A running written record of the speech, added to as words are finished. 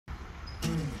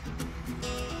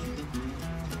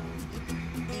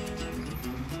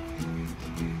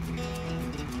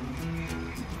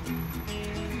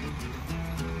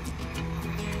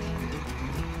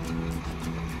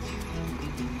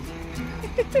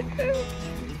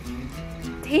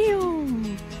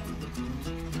Damn!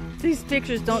 These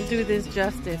pictures don't do this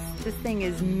justice. This thing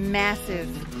is massive.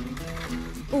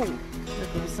 Ooh, there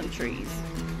goes some trees.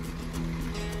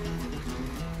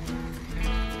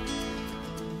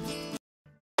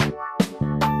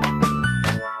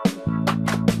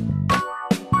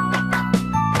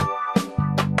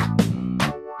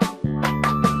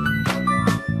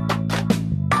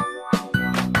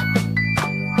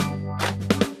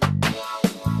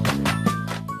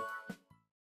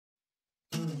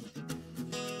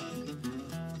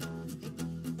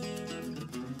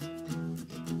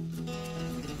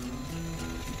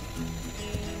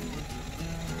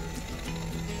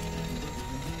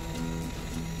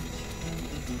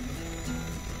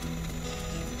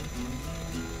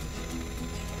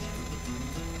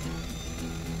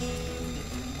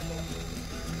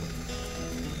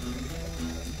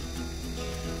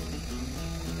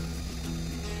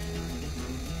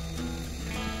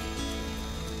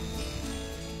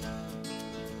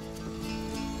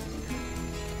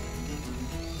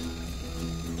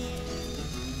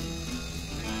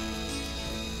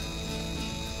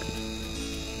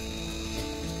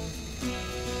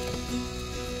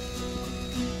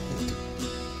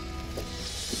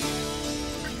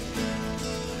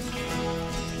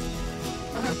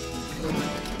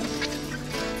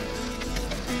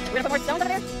 We're gonna put more stones over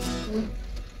there?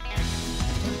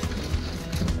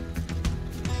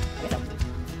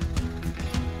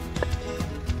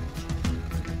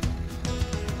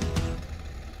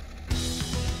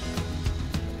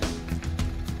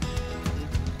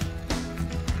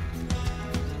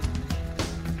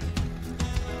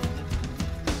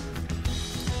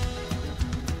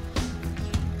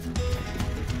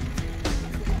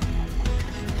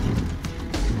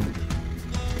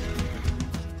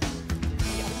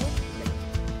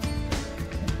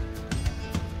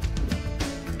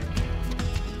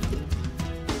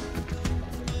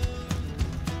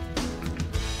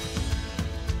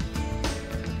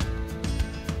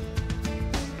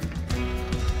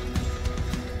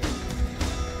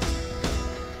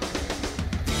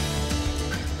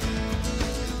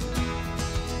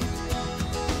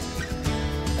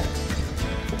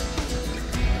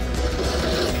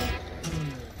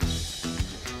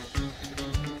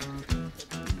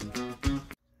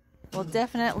 We'll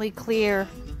definitely clear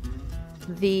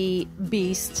the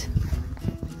beast.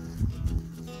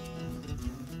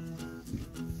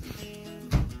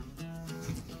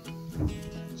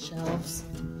 Shelves.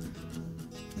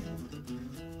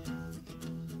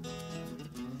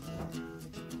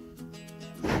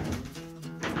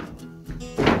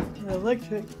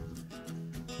 Electric.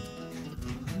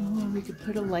 Oh, we could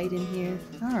put a light in here.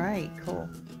 All right, cool.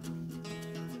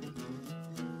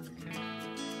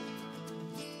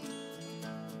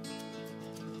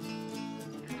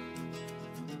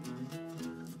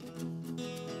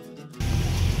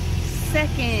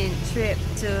 Second trip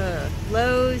to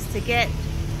Lowe's to get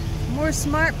more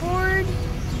smartboard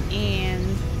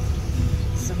and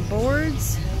some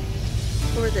boards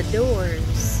for the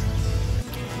doors.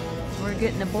 We're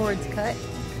getting the boards cut.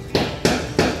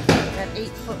 Got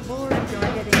 8-foot boards and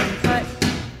we're getting them cut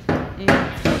in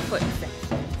 4-foot sections.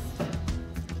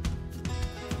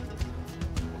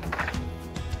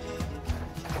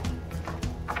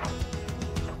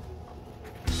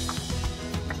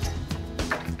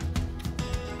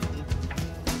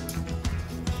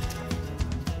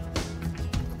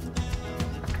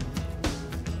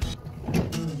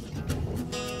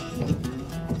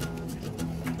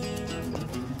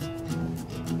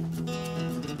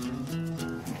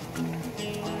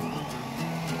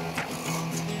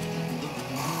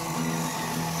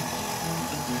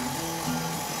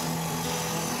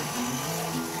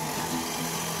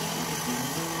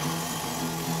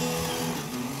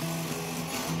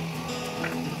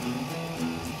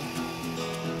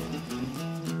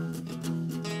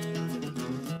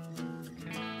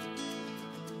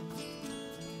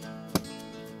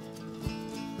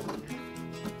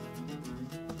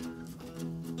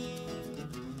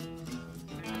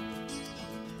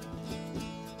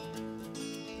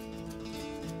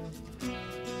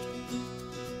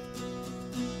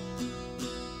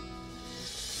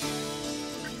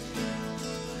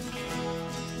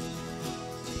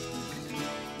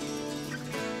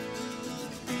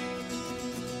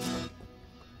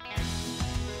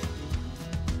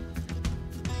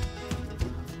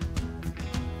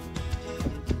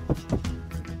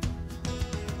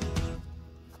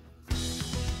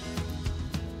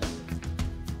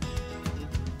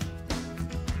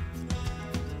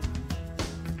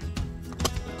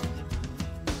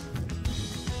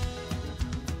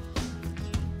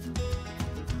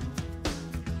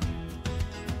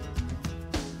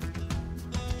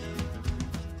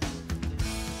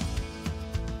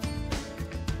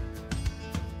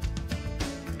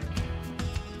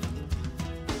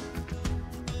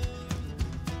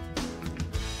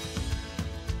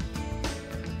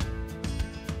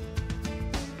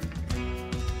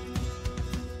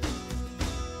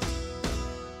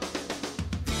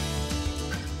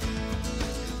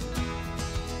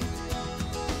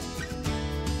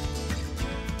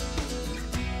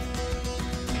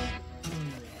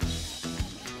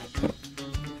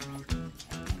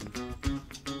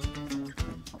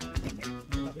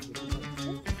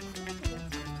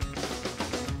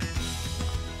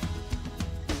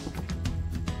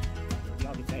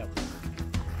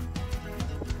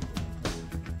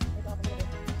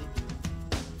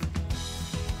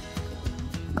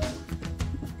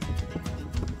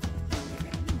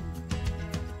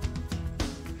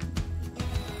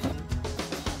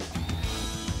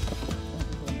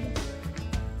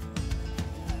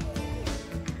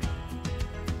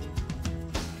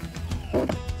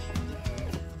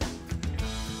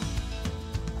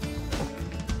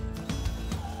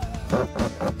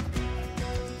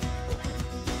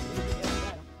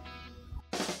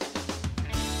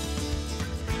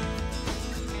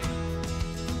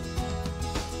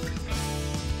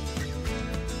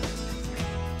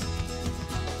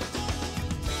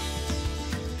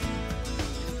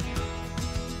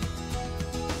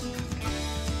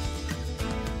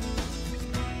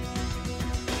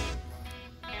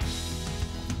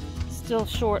 still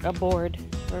short a board.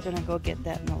 We're gonna go get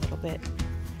that in a little bit.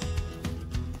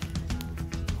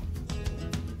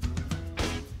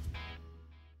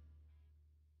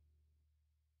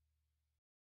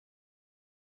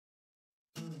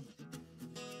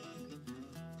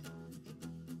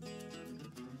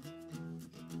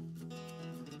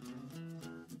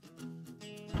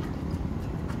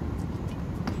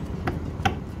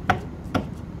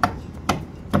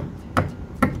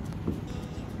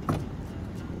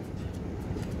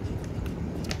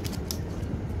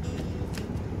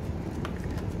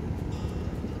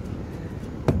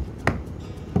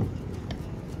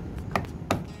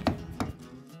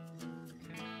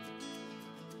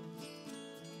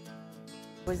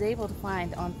 Was able to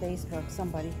find on Facebook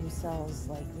somebody who sells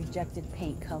like rejected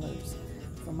paint colors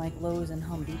from like Lowe's and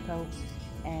Home Depot,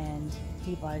 and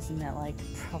he buys them at like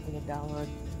probably $1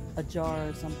 a jar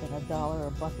or something, $1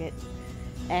 a bucket.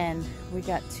 And we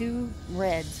got 2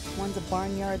 reds. One's a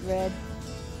barnyard red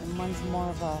and one's more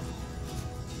of a,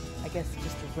 I guess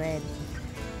just a red.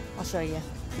 I'll show you.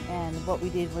 And what we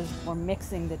did was we're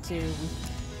mixing the two.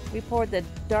 We poured the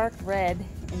dark red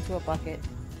into a bucket,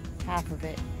 half of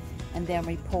it, and then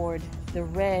we poured the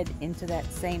red into that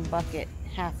same bucket,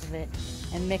 half of it,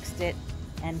 and mixed it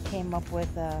and came up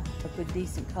with a good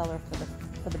decent color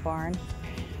for the barn.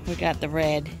 We got the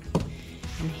red,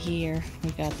 and here we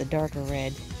got the darker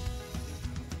red,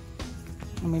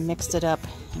 and we mixed it up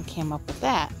and came up with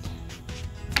that.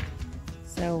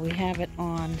 So we have it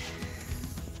on,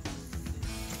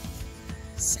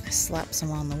 slap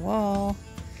some on the wall,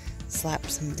 slap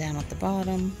some down at the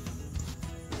bottom,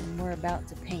 and we're about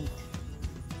to paint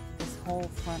this whole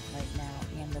front right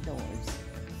now and the doors.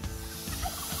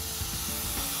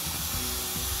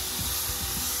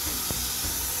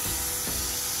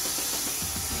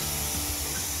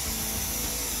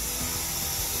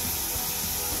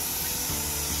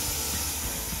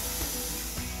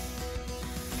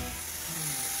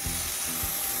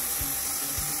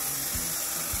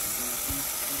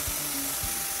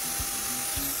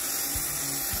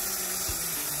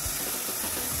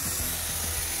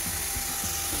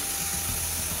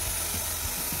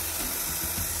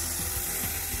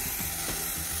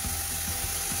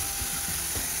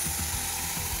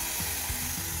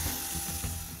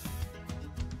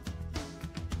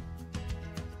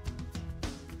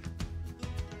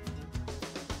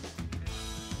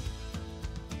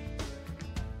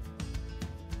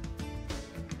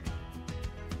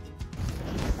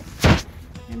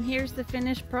 And here's the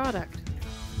finished product.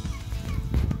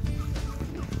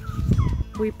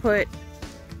 We put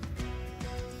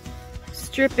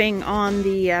stripping on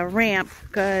the ramp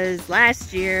because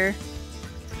last year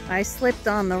I slipped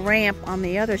on the ramp on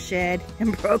the other shed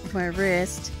and broke my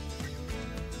wrist.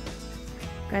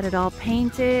 Got it all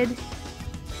painted,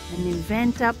 a new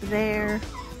vent up there.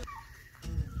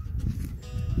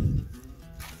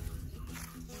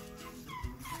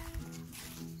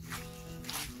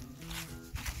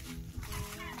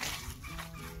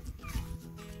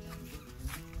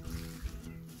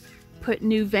 Put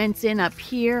new vents in up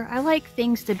here. I like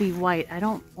things to be white. I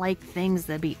don't like things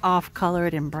that be off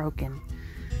colored and broken.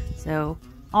 So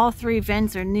all 3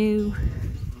 vents are new.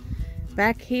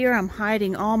 Back here I'm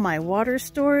hiding all my water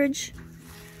storage.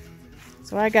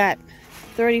 So I got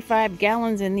 35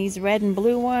 gallons in these red and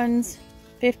blue ones,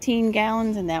 15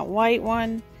 gallons in that white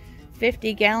one,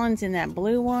 50 gallons in that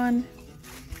blue one,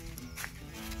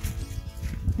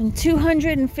 and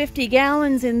 250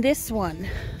 gallons in this one.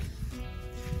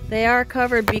 They are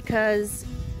covered because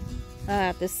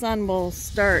the sun will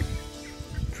start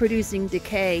producing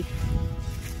decay.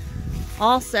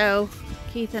 Also,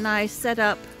 Keith and I set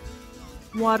up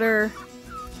water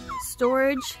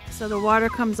storage, so the water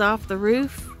comes off the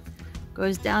roof,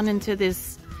 goes down into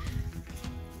this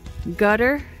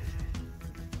gutter,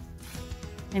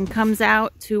 and comes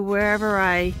out to wherever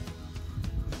I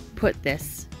put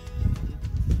this.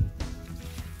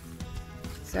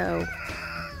 So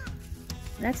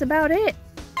that's about it.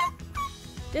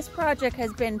 This project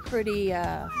has been pretty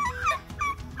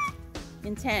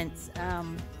intense.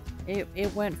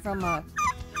 It went from a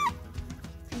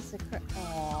piece of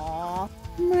aww,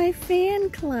 my fan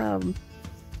club.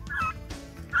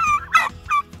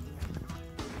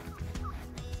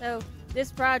 So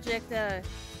this project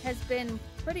has been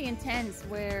pretty intense,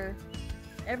 where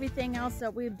everything else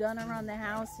that we've done around the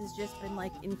house has just been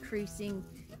like increasing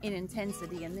in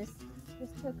intensity, and this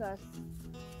took us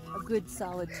a good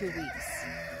solid 2 weeks.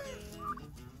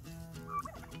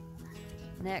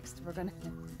 Next, we're gonna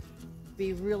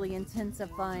be really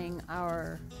intensifying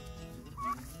our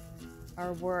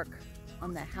work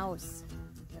on the house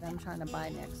that I'm trying to buy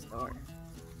next door.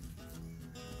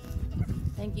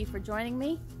 Thank you for joining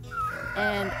me,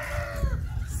 and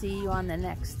see you on the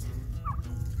next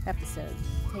episode.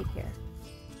 Take care.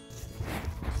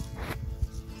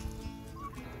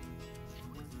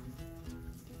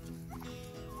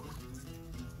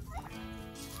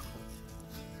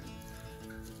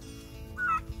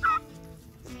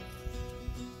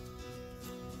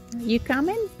 You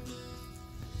coming?